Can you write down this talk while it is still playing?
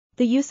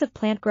The use of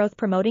plant growth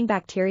promoting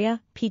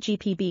bacteria,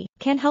 PGPB,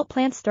 can help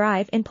plants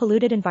thrive in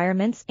polluted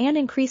environments and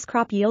increase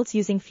crop yields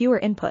using fewer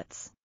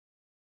inputs.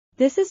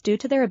 This is due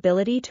to their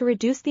ability to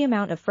reduce the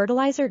amount of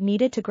fertilizer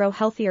needed to grow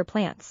healthier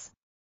plants.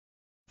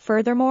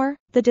 Furthermore,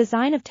 the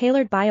design of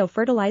tailored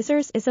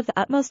biofertilizers is of the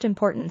utmost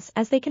importance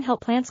as they can help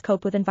plants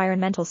cope with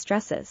environmental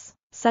stresses,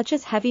 such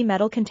as heavy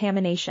metal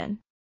contamination.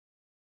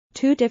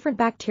 2 different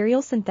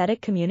bacterial synthetic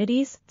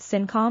communities,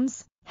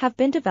 syncoms, have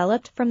been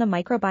developed from the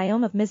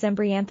microbiome of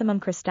Mesembryanthemum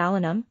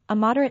crystallinum, a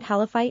moderate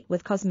halophyte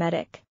with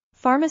cosmetic,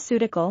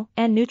 pharmaceutical,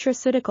 and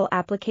nutraceutical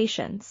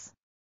applications.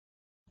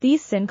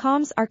 These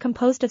syncoms are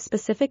composed of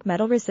specific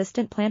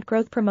metal-resistant plant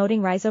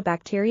growth-promoting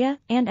rhizobacteria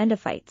and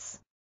endophytes.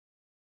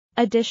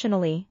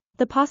 Additionally,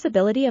 the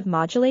possibility of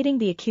modulating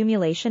the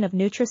accumulation of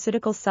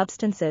nutraceutical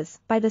substances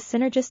by the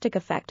synergistic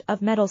effect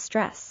of metal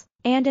stress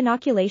and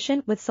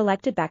inoculation with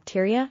selected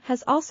bacteria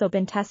has also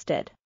been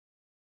tested.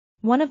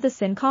 One of the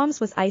syncoms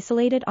was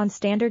isolated on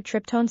standard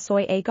tryptone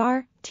soy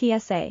agar,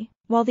 TSA,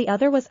 while the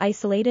other was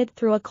isolated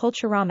through a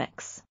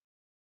culturomics.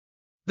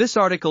 This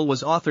article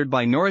was authored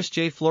by Noris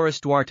J.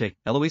 Flores-Duarte,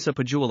 Eloísa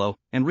Pajuelo,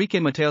 Enrique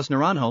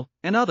Mateos-Naranjo,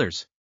 and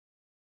others.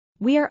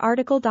 We are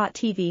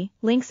RTCLTV,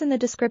 links in the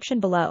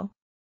description below.